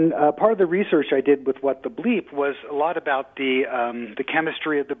 And part of the research I did with What the Bleep was a lot about the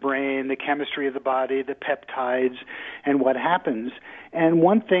chemistry of the brain, the chemistry of the body, the peptides, and what happens. And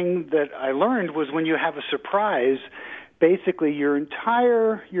one thing that I learned was when you have a surprise, basically your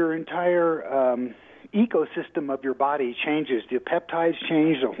entire ecosystem of your body changes. The peptides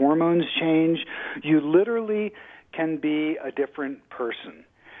change, the hormones change. You literally can be a different person.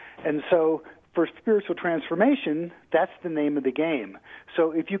 And so for spiritual transformation, that's the name of the game.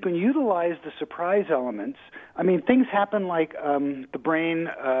 So if you can utilize the surprise elements, I mean, things happen like the brain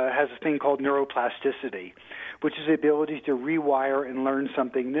has a thing called neuroplasticity, which is the ability to rewire and learn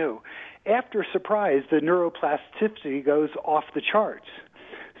something new. After surprise, the neuroplasticity goes off the charts.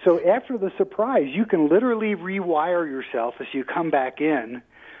 So after the surprise, you can literally rewire yourself as you come back in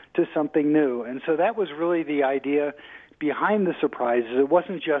to something new. And so that was really the idea behind the surprises. It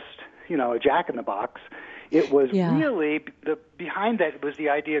wasn't just, a jack-in-the-box. It was really, behind that was the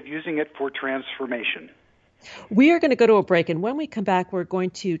idea of using it for transformation. We are going to go to a break, and when we come back, we're going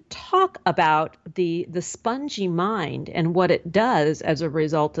to talk about the spongy mind and what it does as a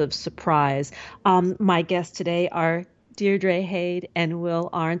result of surprise. My guests today are Dierdre Hade and Will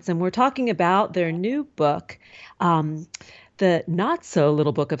Arntz, and we're talking about their new book, The Not So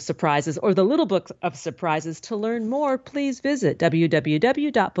Little Book of Surprises, or The Little Book of Surprises. To learn more, please visit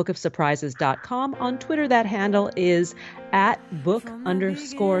www.bookofsurprises.com. On Twitter, that handle is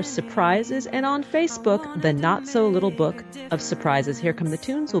 @book_surprises, and on Facebook, The Not So Little Book of Surprises. Here come the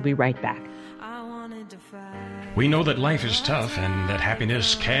tunes. We'll be right back. We know that life is tough and that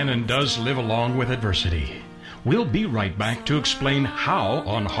happiness can and does live along with adversity. We'll be right back to explain how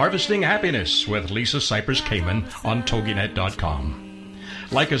on Harvesting Happiness with Lisa Cypers Kamen on TogiNet.com.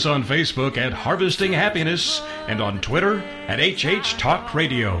 Like us on Facebook at Harvesting Happiness and on Twitter at HH Talk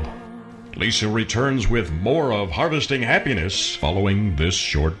Radio. Lisa returns with more of Harvesting Happiness following this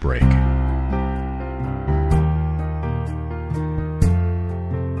short break.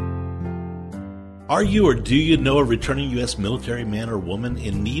 Are you or do you know a returning U.S. military man or woman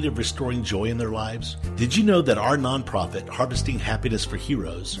in need of restoring joy in their lives? Did you know that our nonprofit, Harvesting Happiness for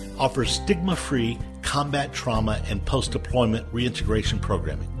Heroes, offers stigma-free combat trauma and post-deployment reintegration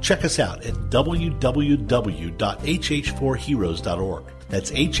programming? Check us out at www.hh4heroes.org.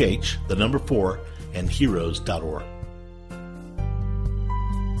 That's HH, the number 4, and heroes.org.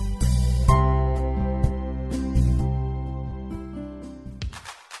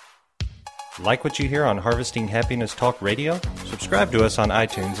 Like what you hear on Harvesting Happiness Talk Radio? Subscribe to us on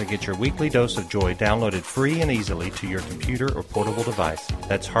iTunes and get your weekly dose of joy downloaded free and easily to your computer or portable device.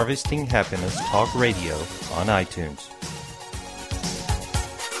 That's Harvesting Happiness Talk Radio on iTunes.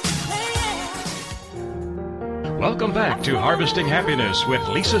 Welcome back to Harvesting Happiness with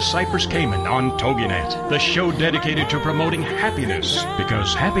Lisa Cypers Kamen on TogiNet, the show dedicated to promoting happiness,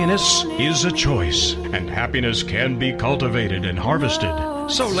 because happiness is a choice, and happiness can be cultivated and harvested.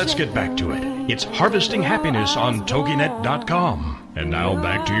 So let's get back to it. It's Harvesting Happiness on TogiNet.com. And now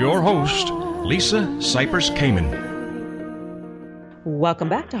back to your host, Lisa Cypers Kamen. Welcome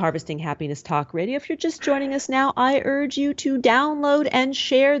back to Harvesting Happiness Talk Radio. If you're just joining us now, I urge you to download and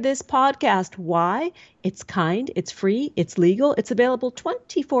share this podcast. Why? It's kind, it's free, it's legal, it's available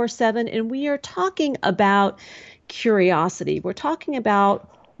 24/7, and we are talking about curiosity. We're talking about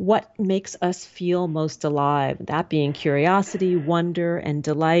what makes us feel most alive, that being curiosity, wonder, and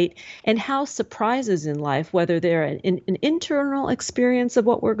delight, and how surprises in life, whether they're an internal experience of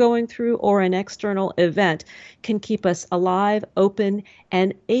what we're going through or an external event, can keep us alive, open,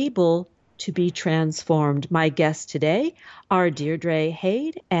 and able to be transformed. My guests today are Dierdre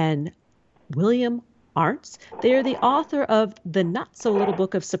Hade and William Arntz. They are the author of The Not So Little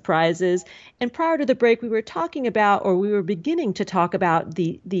Book of Surprises. And prior to the break, we were talking about, or we were beginning to talk about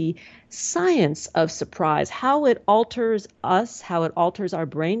the science of surprise, how it alters us, how it alters our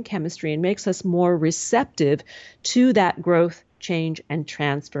brain chemistry and makes us more receptive to that growth change and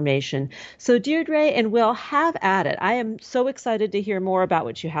transformation. So Dierdre and Will, have at it. I am so excited to hear more about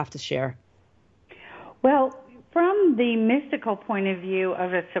what you have to share. Well, from the mystical point of view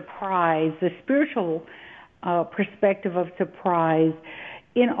of a surprise, the spiritual perspective of surprise,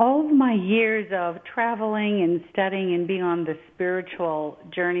 in all of my years of traveling and studying and being on the spiritual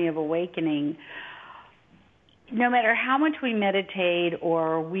journey of awakening, no matter how much we meditate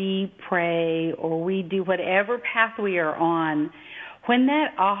or we pray or we do whatever path we are on, when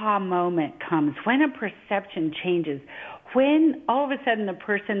that aha moment comes, when a perception changes, when all of a sudden the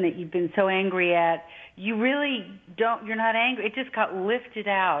person that you've been so angry at, you're not angry, it just got lifted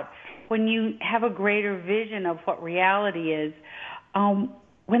out. When you have a greater vision of what reality is,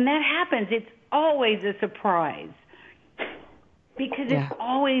 when that happens, it's always a surprise because it's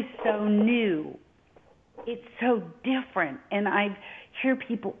always so new. It's so different. And I hear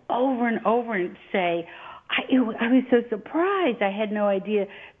people over and over and say, I was so surprised. I had no idea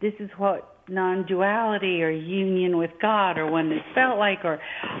this is what non-duality or union with God or oneness felt like, or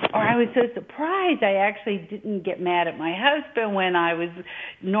I was so surprised I actually didn't get mad at my husband when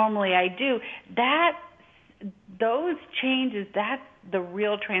normally I do. Those changes, that's the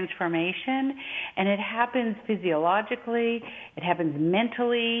real transformation, and it happens physiologically, it happens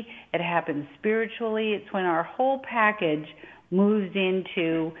mentally, it happens spiritually. It's when our whole package moves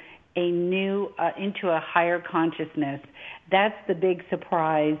into into a higher consciousness. That's the big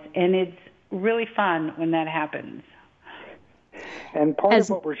surprise, and it's really fun when that happens. And part of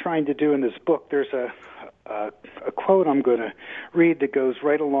what we're trying to do in this book, there's a quote I'm going to read that goes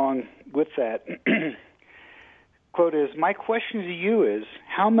right along with that. Quote is, "My question to you is,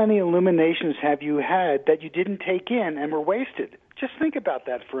 how many illuminations have you had that you didn't take in and were wasted? Just think about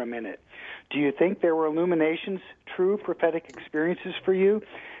that for a minute. Do you think there were illuminations, true prophetic experiences for you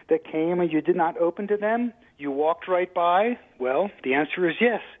that came and you did not open to them? You walked right by? Well, the answer is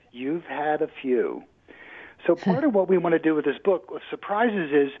yes, you've had a few." So part of what we want to do with this book with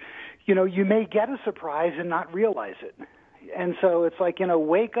surprises is, you may get a surprise and not realize it. And so it's like,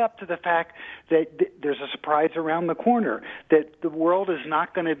 wake up to the fact that there's a surprise around the corner, that the world is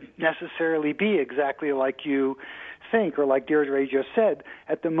not going to necessarily be exactly like you think, or like Dierdre just said.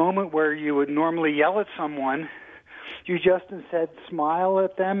 At the moment where you would normally yell at someone, you just instead smile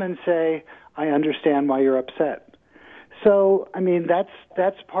at them and say, I understand why you're upset. So,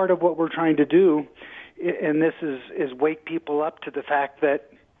 that's part of what we're trying to do, and this is wake people up to the fact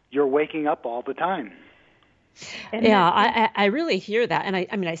that you're waking up all the time. I really hear that. And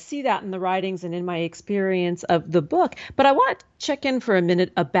I see that in the writings and in my experience of the book. But I want to check in for a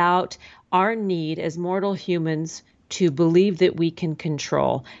minute about our need as mortal humans to believe that we can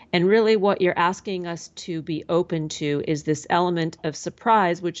control. And really what you're asking us to be open to is this element of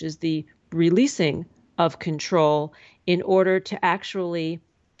surprise, which is the releasing of control in order to actually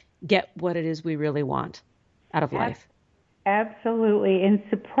get what it is we really want out of life. Absolutely. And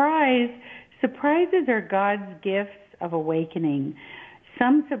surprises are God's gifts of awakening.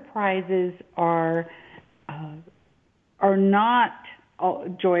 Some surprises are not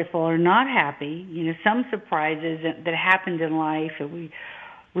joyful or not happy. Some surprises that happened in life, if we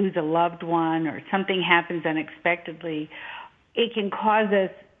lose a loved one or something happens unexpectedly, it can cause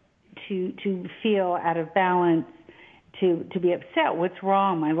us to feel out of balance, to be upset. What's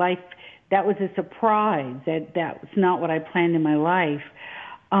wrong? My life, that was a surprise. That was not what I planned in my life.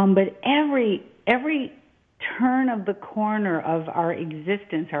 But every turn of the corner of our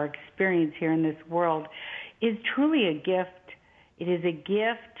existence, our experience here in this world, is truly a gift. It is a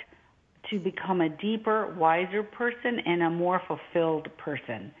gift to become a deeper, wiser person and a more fulfilled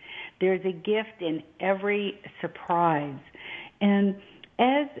person. There's a gift in every surprise. And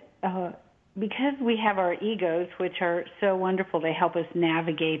because we have our egos, which are so wonderful, they help us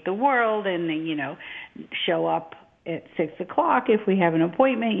navigate the world and show up at 6 o'clock if we have an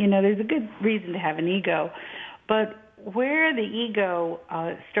appointment. There's a good reason to have an ego. But where the ego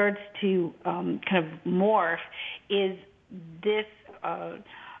starts to kind of morph is this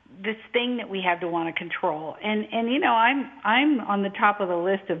thing that we have to want to control. And I'm on the top of the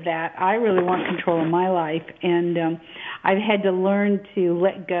list of that. I really want control of my life, and I've had to learn to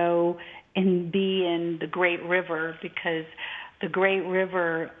let go and be in the great river, because the great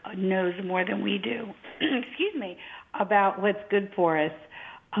river knows more than we do, excuse me, about what's good for us.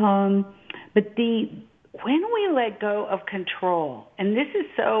 But when we let go of control, and this is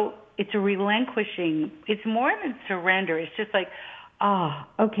it's a relinquishing, it's more than surrender. It's just like,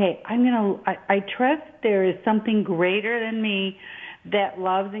 okay, I trust there is something greater than me that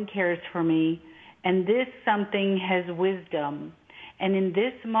loves and cares for me, and this something has wisdom. And in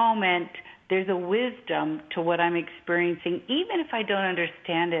this moment, There's a wisdom to what I'm experiencing. Even if I don't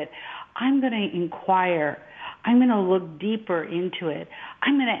understand it, I'm going to inquire. I'm going to look deeper into it.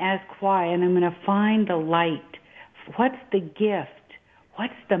 I'm going to ask why, and I'm going to find the light. What's the gift?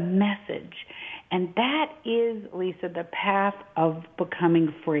 What's the message? And that is, Lisa, the path of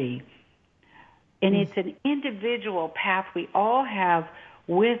becoming free. And it's an individual path we all have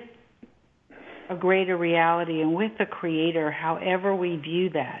with a greater reality and with the Creator, however we view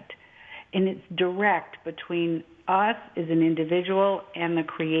that. And it's direct between us as an individual and the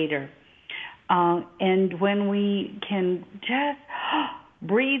Creator. And when we can just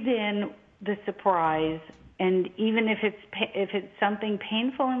breathe in the surprise, and even if it's something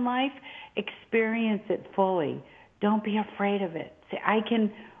painful in life, experience it fully. Don't be afraid of it. Say, I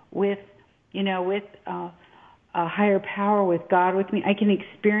can, with a higher power, with God with me, I can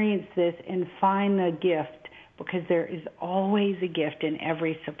experience this and find the gift, because there is always a gift in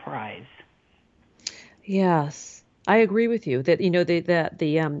every surprise. Yes, I agree with you that,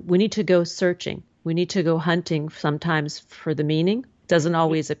 we need to go searching. We need to go hunting sometimes for the meaning. It doesn't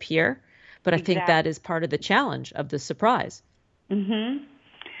always appear, but I think that is part of the challenge of the surprise. Mm-hmm.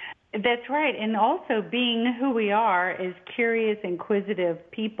 That's right. And also being who we are as curious,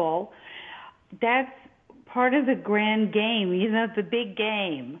 inquisitive people, that's part of the grand game, the big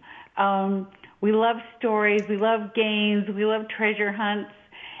game. We love stories, we love games, we love treasure hunts,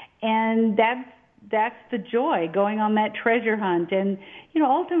 and that's the joy, going on that treasure hunt. And,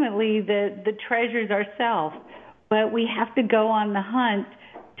 ultimately the treasure's ourselves, but we have to go on the hunt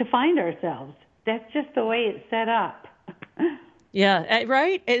to find ourselves. That's just the way it's set up. Yeah,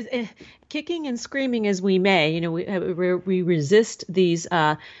 right. Kicking and screaming as we may, we resist these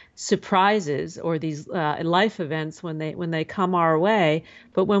surprises or these life events when they come our way.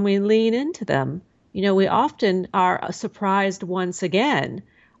 But when we lean into them, we often are surprised once again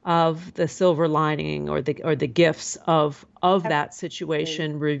of the silver lining or the gifts of that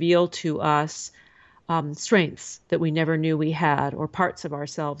situation reveal to us strengths that we never knew we had, or parts of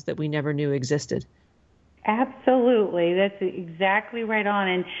ourselves that we never knew existed. Absolutely. That's exactly right on.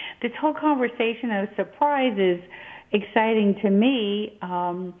 And this whole conversation of surprise is exciting to me.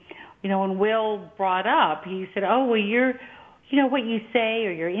 When Will brought up, he said, oh, well, what you say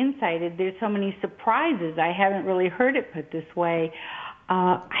or your insight, there's so many surprises. I haven't really heard it put this way.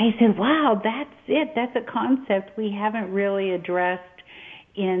 I said, wow, that's it. That's a concept we haven't really addressed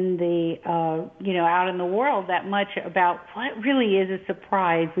in the, out in the world that much about what really is a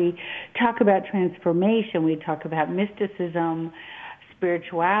surprise. We talk about transformation. We talk about mysticism,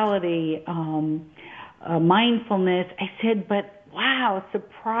 spirituality, mindfulness. I said, but wow,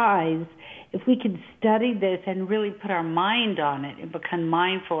 surprise. If we could study this and really put our mind on it and become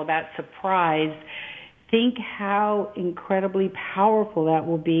mindful about surprise, think how incredibly powerful that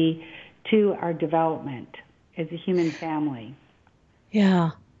will be to our development as a human family.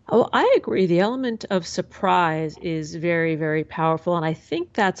 Yeah. Oh, I agree. The element of surprise is very, very powerful. And I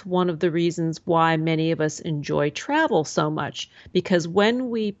think that's one of the reasons why many of us enjoy travel so much, because when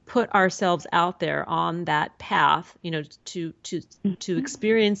we put ourselves out there on that path, to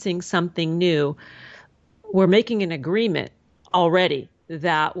experiencing something new, we're making an agreement already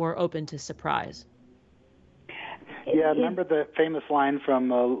that we're open to surprise. Yeah, remember the famous line from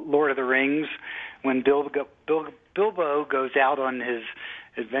Lord of the Rings when Bilbo goes out on his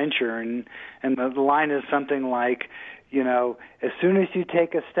adventure, and the line is something like, as soon as you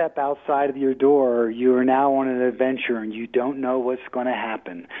take a step outside of your door, you are now on an adventure, and you don't know what's going to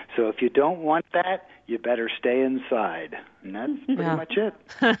happen. So if you don't want that, you better stay inside. And that's pretty much it.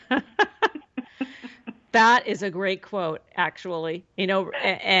 That is a great quote, actually,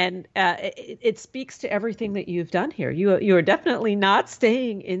 and it speaks to everything that you've done here. You are definitely not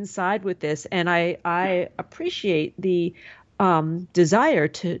staying inside with this, and I appreciate the desire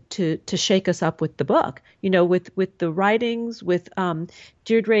to shake us up with the book. With the writings, with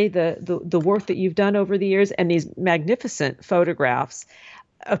Dierdre, the work that you've done over the years, and these magnificent photographs,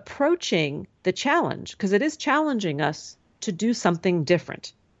 approaching the challenge, because it is challenging us to do something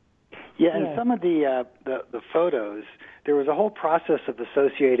different. Yeah, and some of the photos, there was a whole process of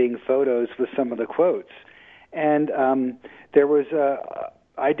associating photos with some of the quotes. And there was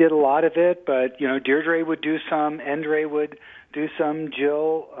I did a lot of it, but, Dierdre would do some, Endre would do some,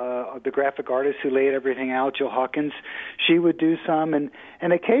 Jill, the graphic artist who laid everything out, Jill Hawkins, she would do some, and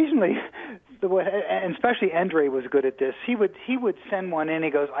occasionally, and especially Endre was good at this, he would send one in, he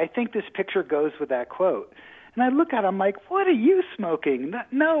goes, I think this picture goes with that quote. And I look at him like, what are you smoking?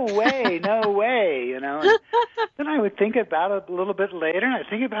 No way, no way, And then I would think about it a little bit later, and I'd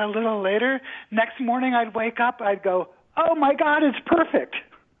think about it a little later. Next morning I'd wake up, I'd go, oh my God, it's perfect.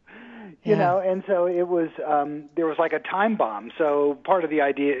 You know, and so it was, there was like a time bomb. So part of the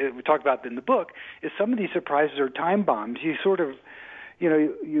idea we talk about in the book is some of these surprises are time bombs. You sort of, you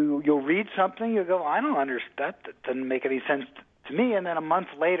know, you'll read something, you'll go, I don't understand, that doesn't make any sense to me. And then a month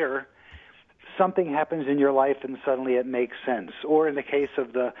later, something happens in your life and suddenly it makes sense. Or in the case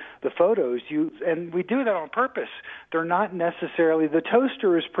of the photos, and we do that on purpose. They're not necessarily, the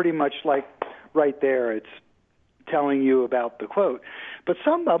toaster is pretty much like right there. It's telling you about the quote. But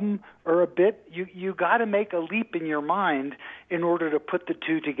some of them are a bit, you got to make a leap in your mind in order to put the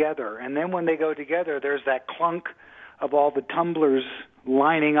two together. And then when they go together, there's that clunk of all the tumblers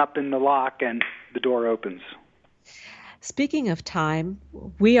lining up in the lock and the door opens. Speaking of time,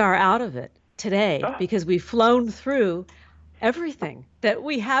 we are out of it today because we've flown through everything that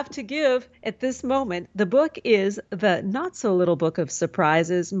we have to give at this moment. The book is The Not So Little Book of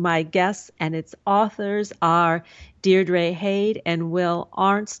Surprises. My guests and its authors are Dierdre Hade and Will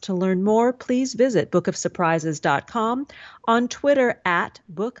Arntz. To learn more, please visit bookofsurprises.com, on Twitter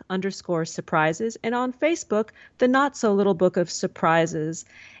 @book_surprises, and on Facebook, The Not So Little Book of Surprises.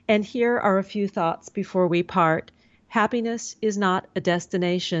 And here are a few thoughts before we part. Happiness is not a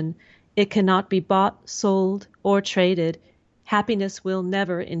destination. It cannot be bought, sold, or traded. Happiness will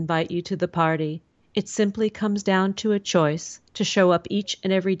never invite you to the party. It simply comes down to a choice to show up each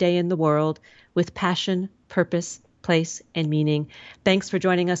and every day in the world with passion, purpose, place, and meaning. Thanks for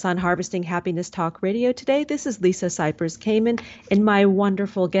joining us on Harvesting Happiness Talk Radio today. This is Lisa Cypers Kamen and my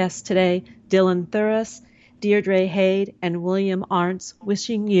wonderful guests today, Dylan Thuras, Dierdre Hade, and William Arntz,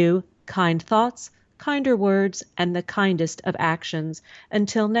 wishing you kind thoughts, kinder words, and the kindest of actions.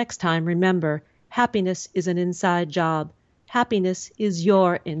 Until next time, remember, happiness is an inside job. Happiness is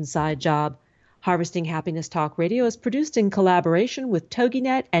your inside job. Harvesting Happiness Talk Radio is produced in collaboration with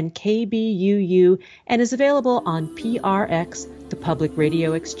TogiNet and KBUU and is available on PRX, the Public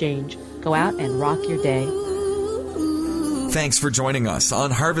Radio Exchange. Go out and rock your day. Thanks for joining us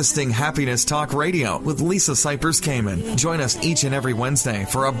on Harvesting Happiness Talk Radio with Lisa Cypers Kamen. Join us each and every Wednesday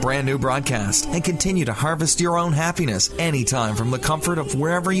for a brand new broadcast and continue to harvest your own happiness anytime from the comfort of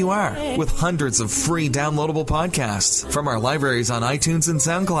wherever you are with hundreds of free downloadable podcasts from our libraries on iTunes and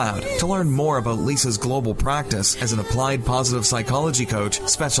SoundCloud. To learn more about Lisa's global practice as an applied positive psychology coach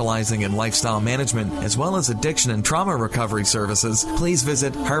specializing in lifestyle management as well as addiction and trauma recovery services, please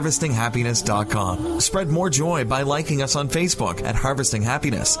visit harvestinghappiness.com. Spread more joy by liking us on Facebook at Harvesting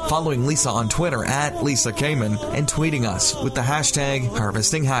Happiness, following Lisa on Twitter at Lisa Kamen, and tweeting us with the hashtag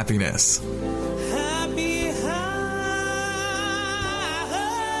Harvesting Happiness.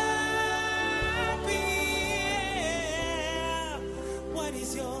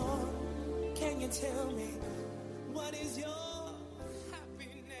 Can you tell me what is your